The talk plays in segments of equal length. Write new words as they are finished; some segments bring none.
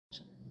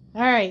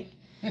All right.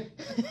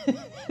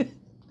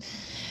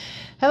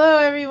 Hello,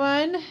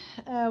 everyone.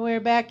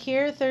 We're back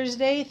here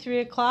Thursday,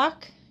 3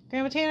 o'clock.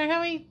 Grandma Tanner, how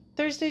many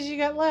Thursdays you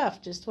got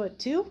left? Just what,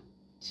 2?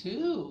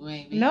 2,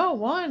 maybe. No,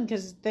 1,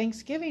 because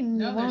Thanksgiving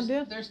no, you won't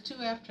do. There's 2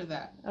 after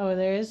that. Oh,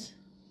 there is?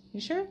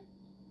 You sure?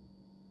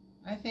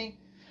 I think.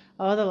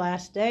 Oh, the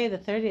last day, the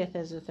 30th,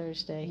 is a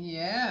Thursday.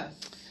 Yes.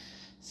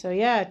 So,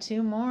 yeah,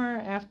 2 more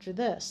after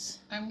this.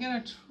 I'm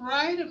going to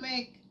try to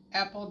make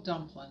apple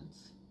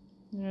dumplings.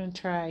 I'm going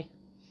to try.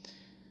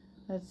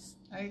 That's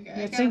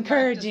It's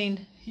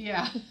encouraging.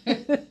 Yeah. All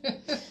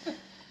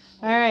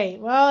right.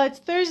 Well, it's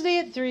Thursday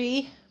at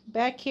 3.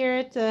 Back here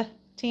at the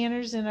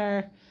Tanner's in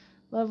our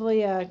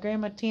lovely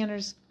Grandma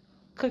Tanner's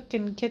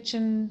cooking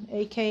kitchen,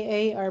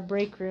 a.k.a. our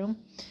break room.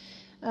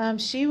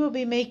 She will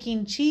be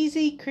making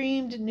cheesy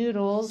creamed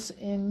noodles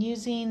and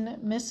using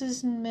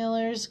Mrs.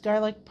 Miller's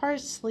garlic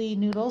parsley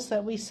noodles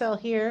that we sell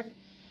here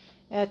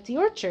at the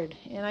Orchard.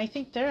 And I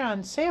think they're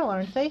on sale,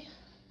 aren't they?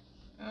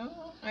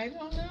 Oh, I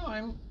don't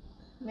know.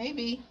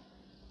 Maybe.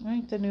 I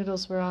think the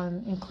noodles were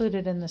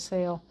included in the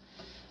sale.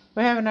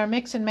 We're having our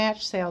mix and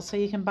match sale, so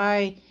you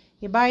buy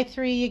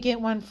 3, you get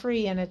 1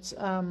 free, and it's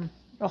a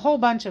whole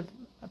bunch of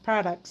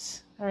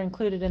products are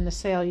included in the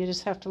sale. You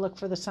just have to look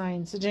for the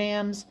signs, the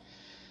jams,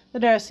 the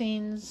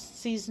dressings,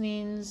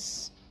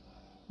 seasonings,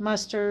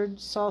 mustard,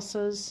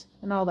 salsas,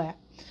 and all that.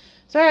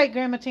 So, all right,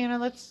 Grandma Tanner,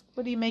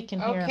 what are you making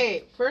here?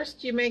 Okay,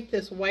 first you make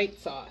this white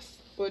sauce,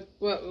 what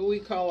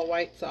we call a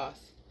white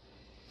sauce.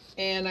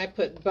 And I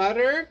put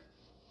butter,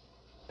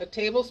 a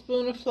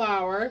tablespoon of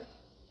flour,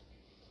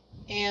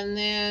 and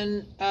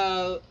then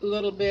a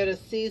little bit of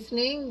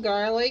seasoning,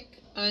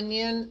 garlic,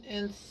 onion,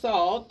 and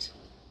salt,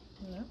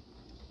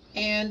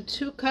 and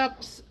 2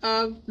 cups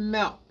of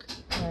milk.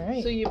 All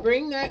right. So you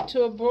bring that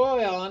to a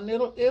boil, and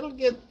it'll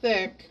get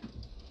thick,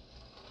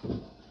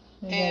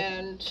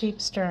 and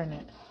keep stirring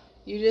it.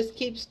 You just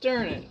keep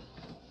stirring it.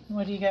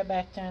 What do you got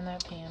back there in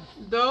that pan?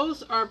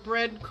 Those are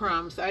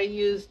breadcrumbs. I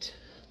used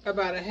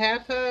about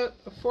a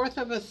fourth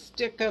of a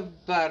stick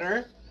of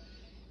butter,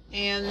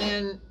 and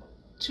then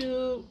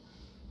 2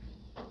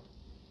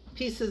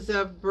 pieces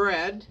of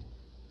bread,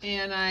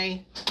 and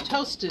I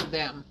toasted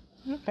them.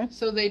 Okay.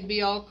 So they'd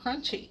be all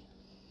crunchy.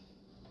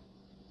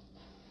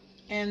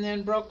 And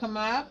then broke them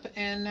up,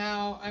 and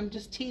now I'm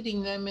just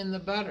heating them in the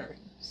butter.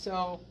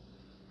 So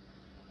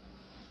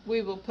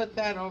we will put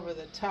that over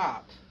the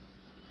top.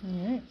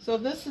 All right. So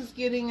this is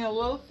getting a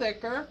little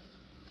thicker.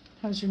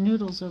 How's your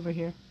noodles over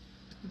here?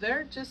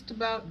 They're just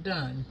about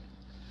done.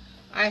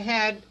 I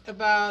had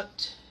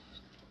about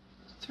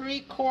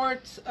 3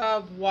 quarts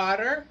of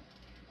water,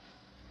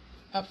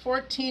 a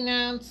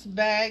 14-ounce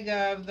bag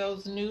of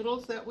those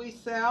noodles that we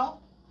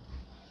sell,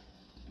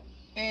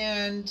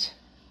 and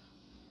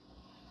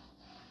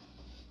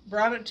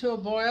brought it to a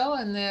boil,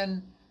 and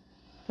then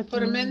put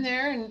them in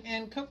there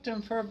and cooked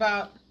them for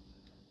about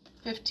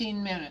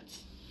 15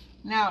 minutes.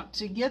 Now,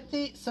 to get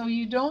so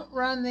you don't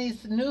run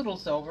these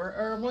noodles over,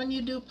 or when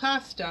you do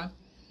pasta,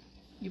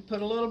 you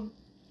put a little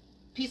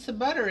piece of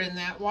butter in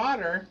that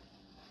water,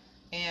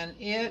 and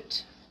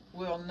it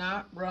will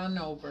not run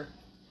over.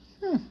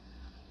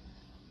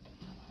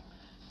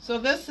 So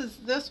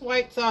this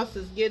white sauce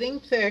is getting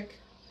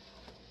thick.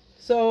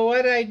 So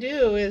what I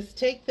do is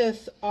take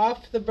this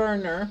off the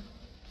burner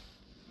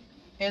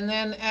and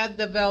then add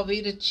the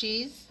Velveeta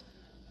cheese.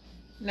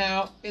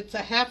 Now, it's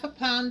a half a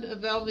pound of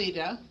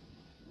Velveeta,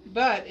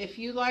 but if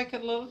you like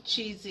it a little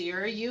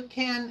cheesier, you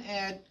can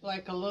add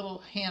like a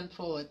little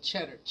handful of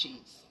cheddar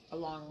cheese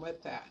along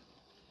with that.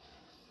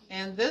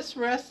 And this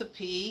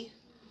recipe,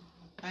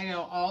 I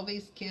know all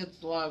these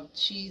kids love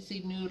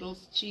cheesy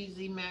noodles,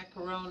 cheesy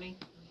macaroni.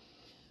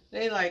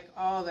 They like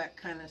all that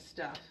kind of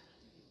stuff.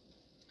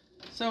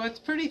 So it's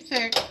pretty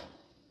thick.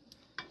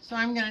 So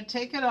I'm going to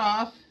take it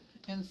off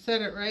and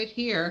set it right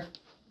here.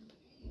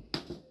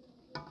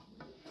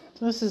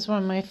 This is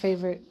one of my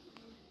favorite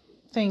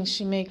things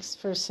she makes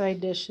for side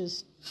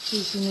dishes,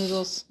 cheesy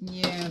noodles.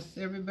 Yes,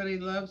 everybody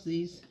loves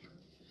these.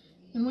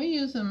 And we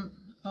use them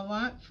a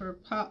lot for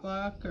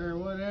potluck or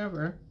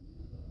whatever.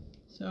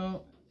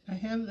 So I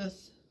have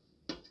this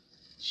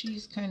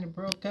cheese kind of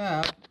broke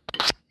up.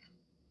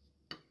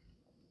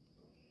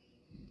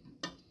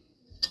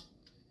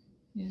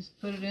 You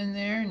just put it in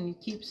there and you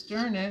keep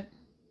stirring it.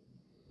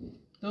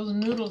 Those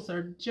noodles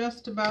are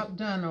just about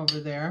done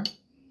over there.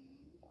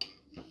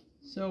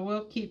 So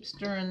we'll keep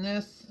stirring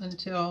this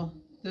until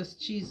this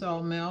cheese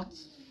all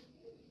melts.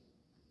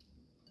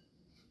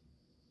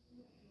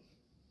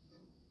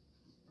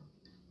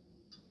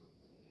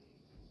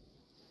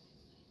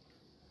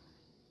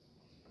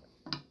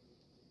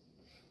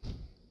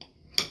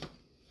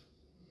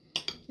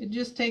 It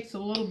just takes a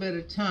little bit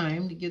of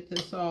time to get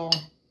this all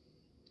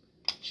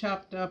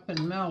chopped up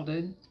and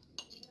melted.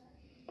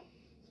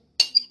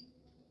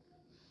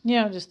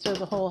 Yeah, just throw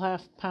the whole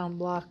half-pound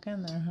block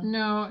in there, huh?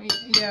 No,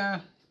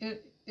 yeah,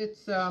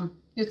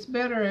 it's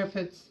better if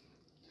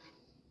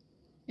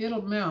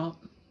it'll melt.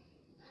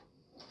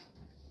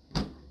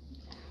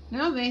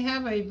 Now they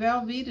have a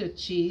Velveeta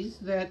cheese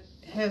that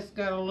has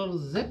got a little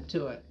zip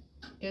to it.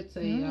 It's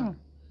a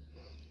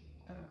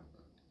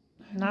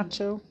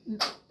nacho.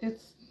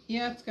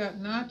 It's got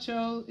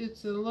nacho.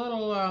 It's a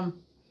little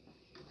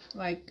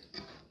like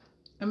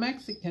a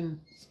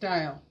Mexican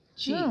style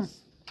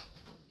cheese.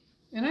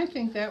 And I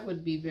think that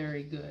would be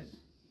very good.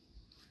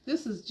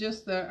 This is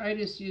just I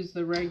just use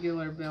the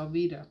regular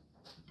Velveeta.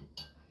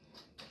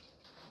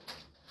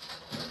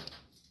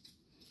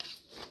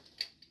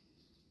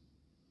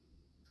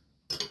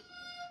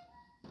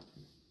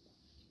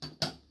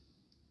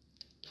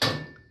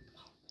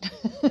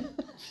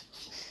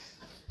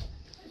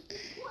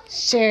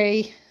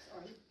 Sherry,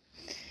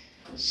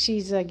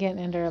 she's getting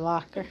into her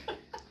locker.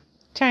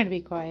 Trying to be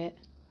quiet.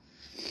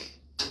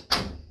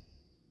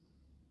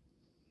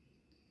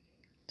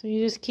 So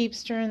you just keep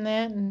stirring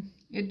that and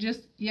it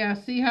just,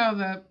 see how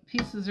the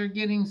pieces are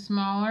getting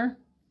smaller?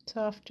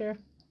 Softer.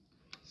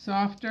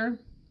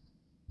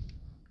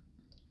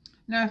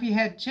 Now if you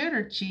had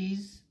cheddar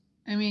cheese,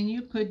 I mean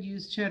you could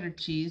use cheddar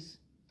cheese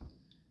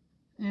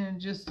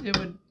and it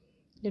would.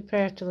 You'd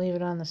probably have to leave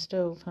it on the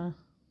stove, huh?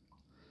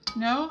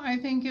 No, I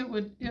think it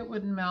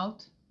would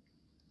melt.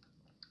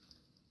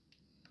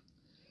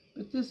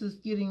 But this is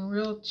getting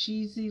real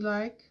cheesy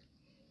like.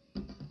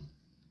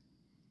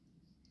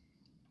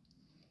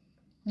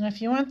 And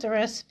if you want the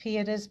recipe,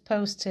 it is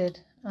posted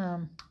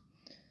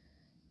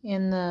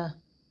in the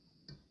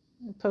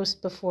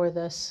post before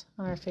this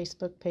on our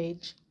Facebook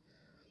page.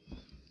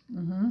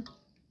 I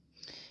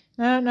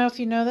don't know if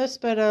you know this,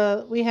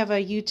 but we have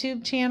a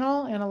YouTube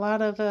channel, and a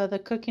lot of the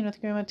Cooking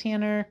with Grandma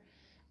Tanner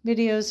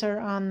videos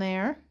are on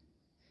there.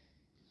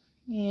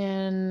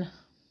 And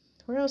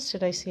where else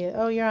did I see it?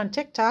 Oh, you're on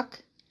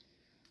TikTok.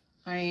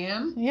 I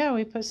am? Yeah,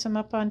 we put some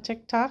up on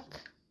TikTok.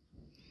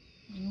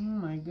 Oh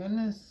my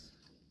goodness.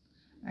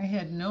 I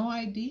had no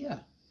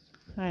idea.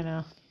 I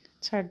know.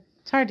 It's hard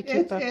to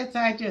keep up.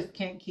 I just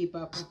can't keep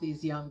up with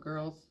these young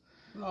girls.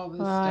 All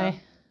this stuff.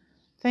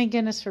 Thank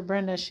goodness for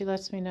Brenda. She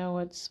lets me know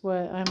what.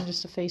 I'm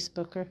just a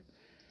Facebooker.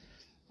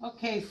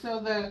 Okay, so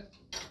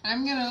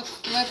I'm going to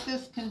let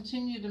this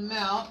continue to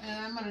melt, and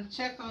I'm going to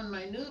check on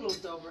my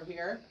noodles over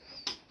here.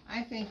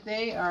 I think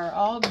they are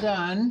all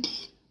done.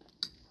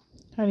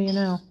 How do you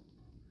know?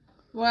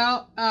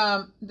 Well,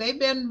 they've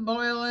been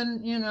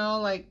boiling,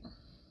 like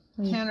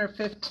 10 or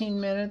 15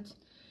 minutes.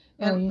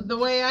 And the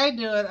way I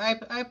do it,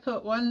 I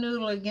put one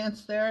noodle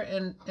against there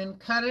and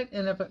cut it,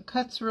 and if it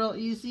cuts real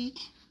easy,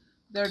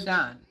 they're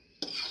done.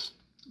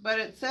 But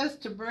it says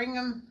to bring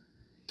them,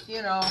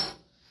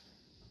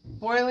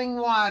 boiling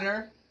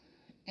water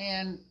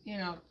and,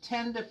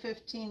 10 to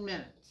 15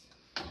 minutes.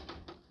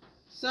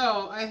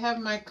 So I have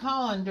my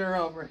colander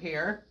over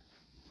here,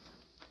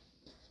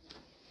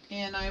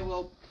 and I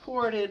will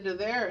pour it into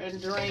there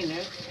and drain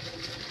it.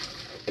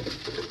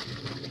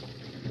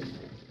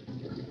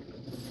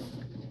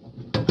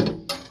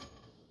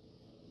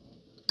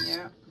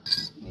 Yeah,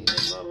 need a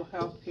little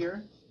help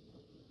here.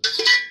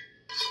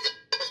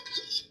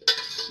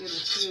 Get a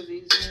few of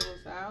these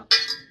noodles out.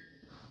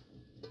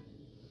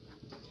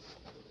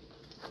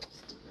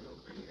 Stick it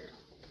over here.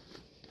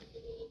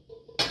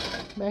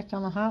 Back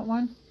on the hot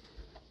one?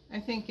 I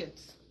think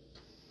it's...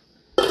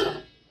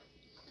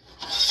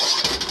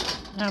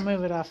 I'll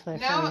move it off there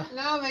for you.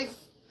 Now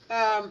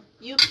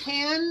you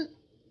can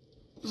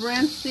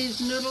rinse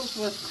these noodles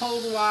with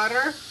cold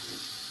water.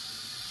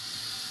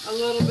 A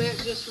little bit,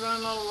 just run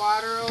a little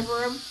water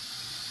over them.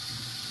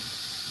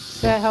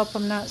 Does that help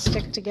them not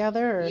stick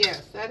together? Or?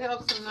 Yes, that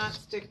helps them not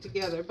stick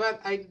together.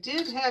 But I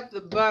did have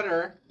the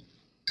butter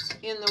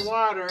in the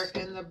water,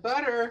 and the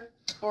butter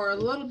or a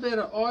little bit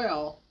of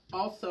oil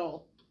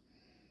also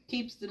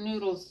keeps the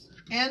noodles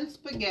and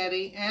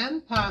spaghetti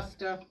and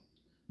pasta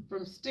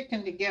from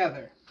sticking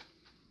together.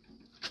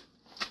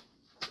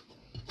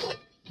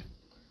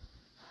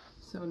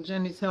 So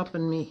Jenny's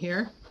helping me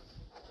here.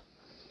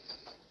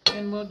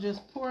 And we'll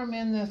just pour them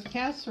in this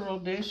casserole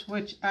dish,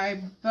 which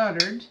I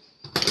buttered.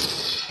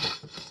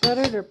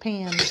 Buttered or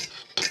panned?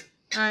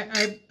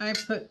 I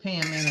put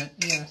Pam in it,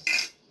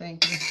 yes.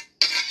 Thank you.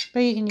 But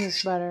you can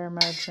use butter or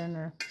margarine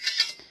or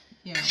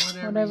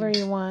whatever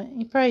you want.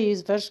 You probably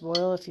use vegetable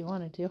oil if you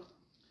wanted to.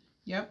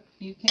 Yep,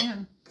 you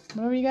can.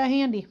 Whatever you got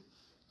handy.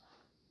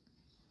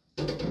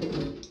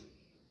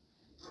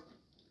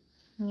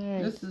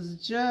 Alright. This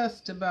is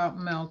just about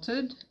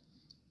melted.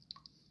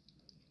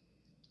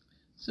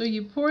 So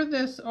you pour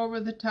this over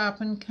the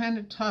top and kind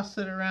of toss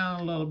it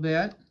around a little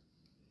bit.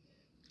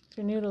 If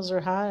your noodles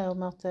are hot, it'll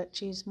melt that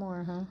cheese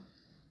more, huh?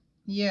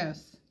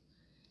 Yes.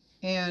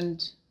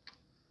 And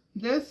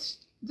this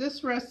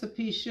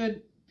recipe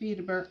should feed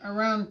about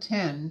around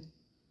 10.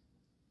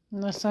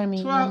 Unless I'm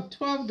eating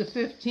 12 to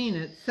 15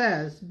 it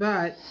says,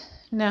 but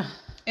no.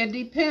 It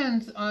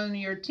depends on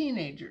your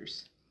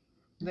teenagers.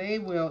 They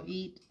will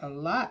eat a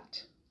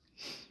lot.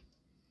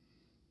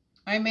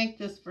 I make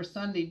this for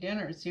Sunday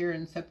dinners here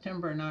in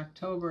September and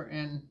October,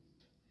 and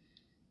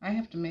I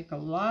have to make a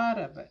lot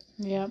of it.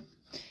 Yep.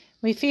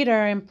 We feed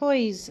our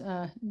employees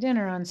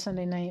dinner on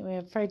Sunday night. We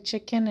have fried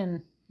chicken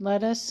and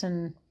lettuce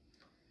and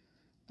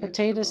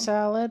potato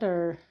salad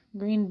or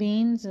green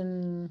beans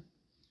and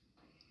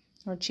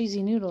or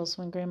cheesy noodles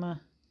when Grandma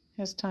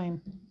has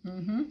time.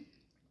 Mm-hmm.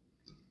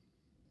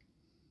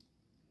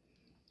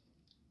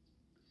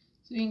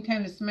 So you can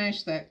kind of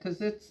smash that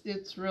because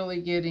it's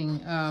really getting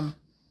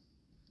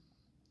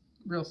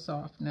real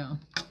soft now.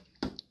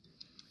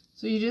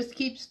 So you just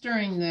keep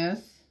stirring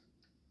this.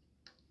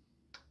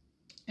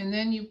 And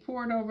then you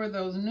pour it over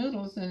those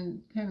noodles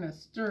and kind of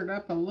stir it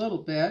up a little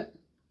bit.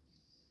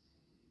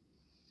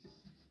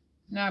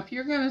 Now, if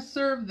you're going to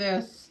serve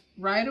this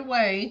right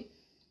away,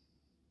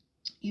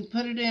 you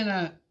put it in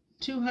a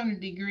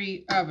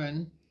 200-degree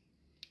oven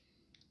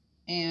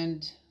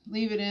and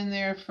leave it in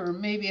there for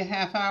maybe a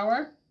half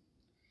hour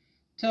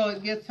till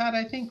it gets hot.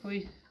 I think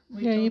we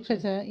yeah, you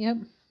put that, yep.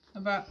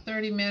 About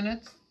 30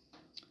 minutes.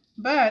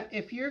 But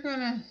if you're going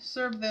to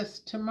serve this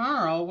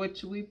tomorrow,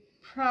 which we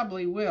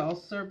probably will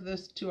serve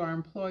this to our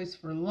employees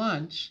for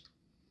lunch,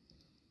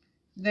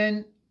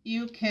 then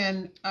you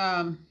can,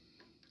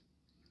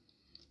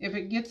 if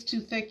it gets too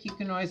thick, you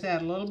can always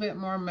add a little bit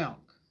more milk.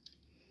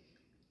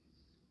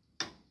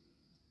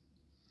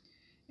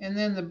 And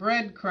then the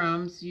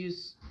breadcrumbs, you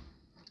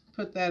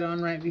put that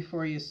on right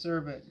before you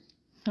serve it.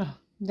 Oh,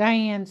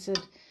 Diane said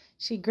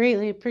she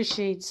greatly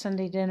appreciates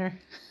Sunday dinner.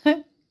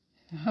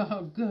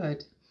 Oh,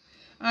 good.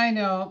 I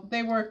know,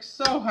 they work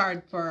so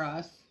hard for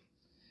us.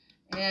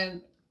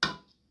 And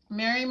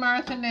Mary,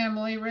 Martha, and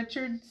Emily,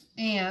 Richard's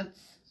aunts,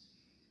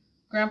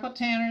 Grandpa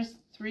Tanner's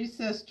 3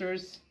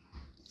 sisters,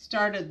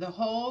 started the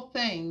whole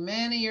thing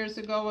many years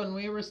ago when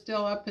we were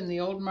still up in the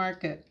old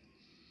market.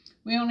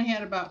 We only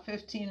had about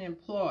 15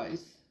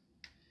 employees.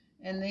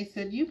 And they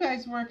said, you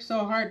guys work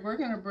so hard, we're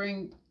going to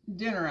bring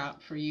dinner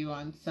out for you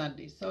on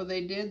Sunday. So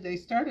they did. They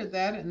started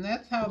that, and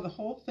that's how the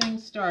whole thing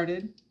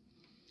started.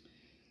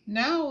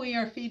 Now we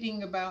are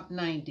feeding about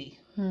 90.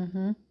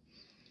 Mm-hmm.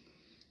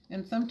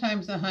 And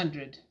sometimes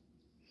 100.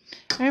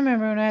 I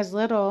remember when I was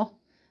little,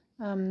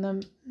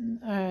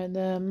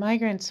 the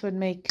migrants would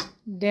make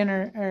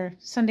dinner or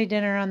Sunday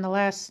dinner on the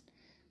last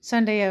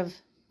Sunday of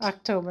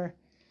October.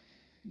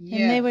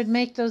 Yes. And they would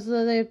make those,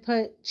 they'd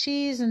put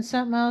cheese and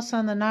something else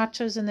on the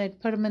nachos and they'd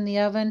put them in the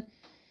oven.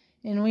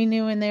 And we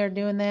knew when they were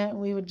doing that,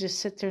 we would just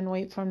sit there and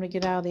wait for them to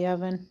get out of the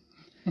oven.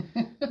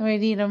 And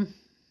we'd eat them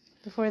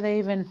before they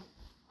even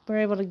were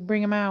able to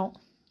bring them out.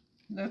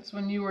 That's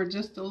when you were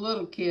just a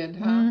little kid,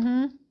 huh?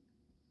 Mm-hmm.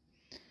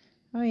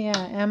 Oh,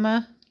 yeah.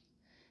 Emma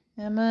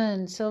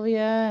and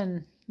Sylvia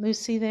and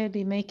Lucy, they'd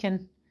be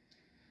making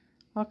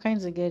all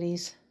kinds of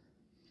goodies.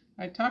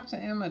 I talked to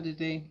Emma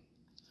today.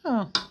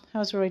 Oh,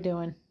 how's Roy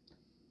doing?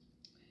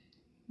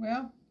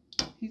 Well,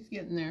 he's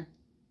getting there.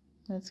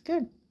 That's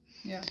good.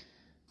 Yeah.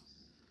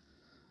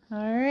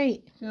 All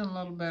right. Feeling a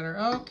little better.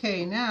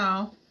 Okay,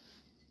 now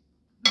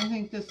I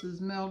think this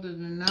is melted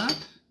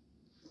enough.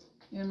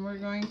 And we're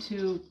going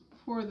to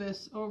pour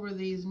this over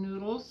these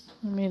noodles.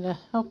 Want me to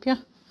help you?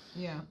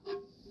 Yeah.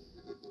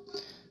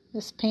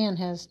 This pan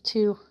has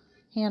 2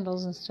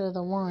 handles instead of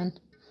the 1.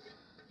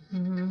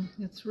 Mm-hmm.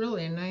 It's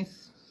really a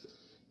nice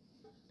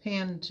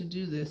pan to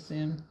do this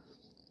in.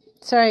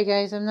 Sorry,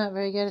 guys. I'm not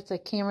very good at the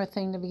camera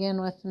thing to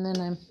begin with, and then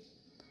I'm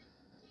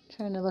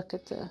trying to look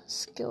at the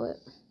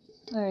skillet.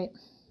 All right.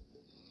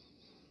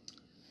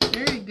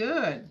 Very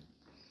good.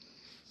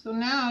 So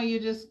now you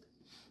just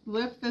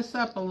lift this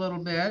up a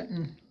little bit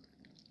and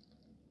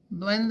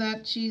blend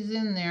that cheese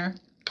in there.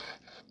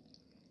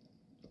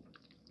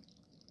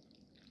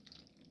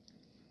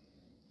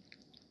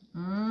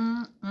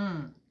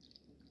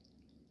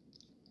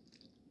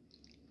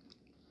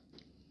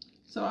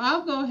 So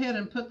I'll go ahead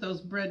and put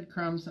those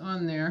breadcrumbs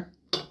on there.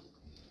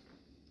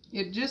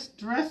 It just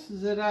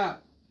dresses it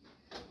up.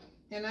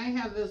 And I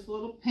have this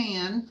little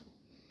pan.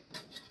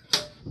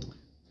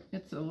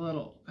 It's a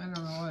little, I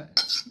don't know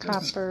what.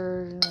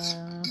 Copper.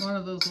 One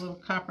of those little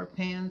copper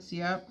pans,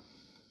 yep.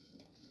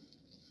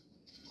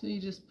 So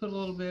you just put a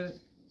little bit of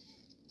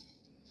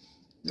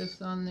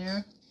this on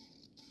there.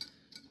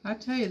 I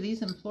tell you,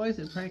 these employees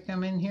would probably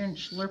come in here and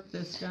slurp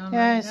this down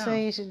yeah, right I now.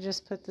 say you should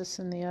just put this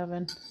in the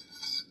oven.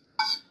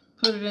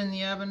 Put it in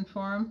the oven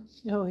for them.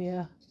 Oh,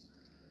 yeah.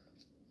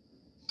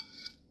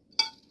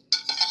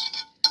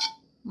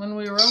 When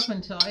we were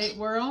open till 8,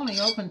 we're only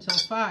open till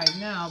 5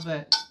 now,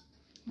 but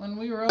when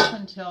we were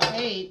open till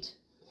 8,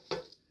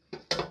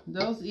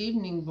 those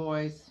evening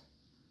boys,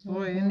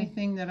 boy,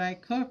 anything that I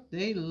cooked,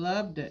 they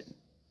loved it.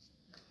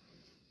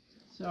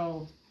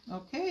 So,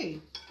 okay.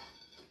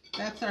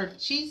 That's our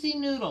cheesy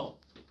noodle.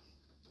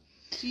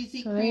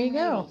 Cheesy so cream there you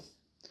noodles.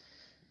 go.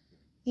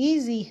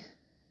 Easy.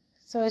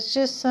 So it's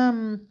just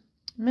some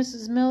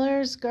Mrs.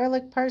 Miller's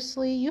garlic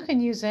parsley. You can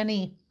use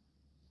any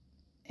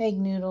egg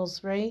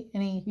noodles, right?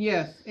 Any?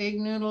 Yes, egg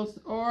noodles,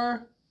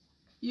 or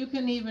you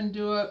can even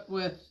do it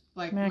with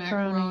like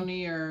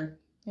macaroni or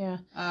yeah,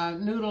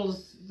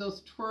 noodles,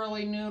 those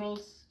twirly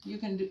noodles. You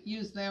can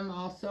use them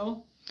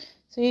also.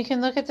 So you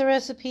can look at the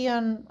recipe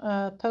on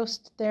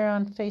post there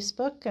on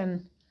Facebook,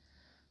 and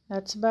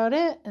that's about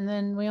it. And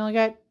then we only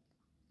got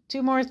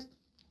 2 more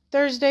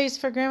Thursdays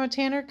for Grandma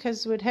Tanner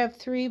because we'd have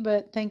 3,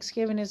 but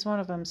Thanksgiving is one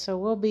of them. So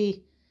we'll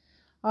be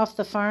off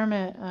the farm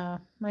at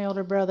my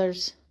older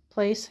brother's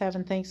place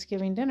having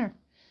Thanksgiving dinner.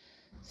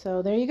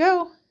 So there you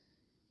go.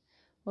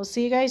 We'll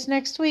see you guys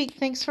next week.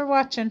 Thanks for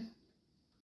watching.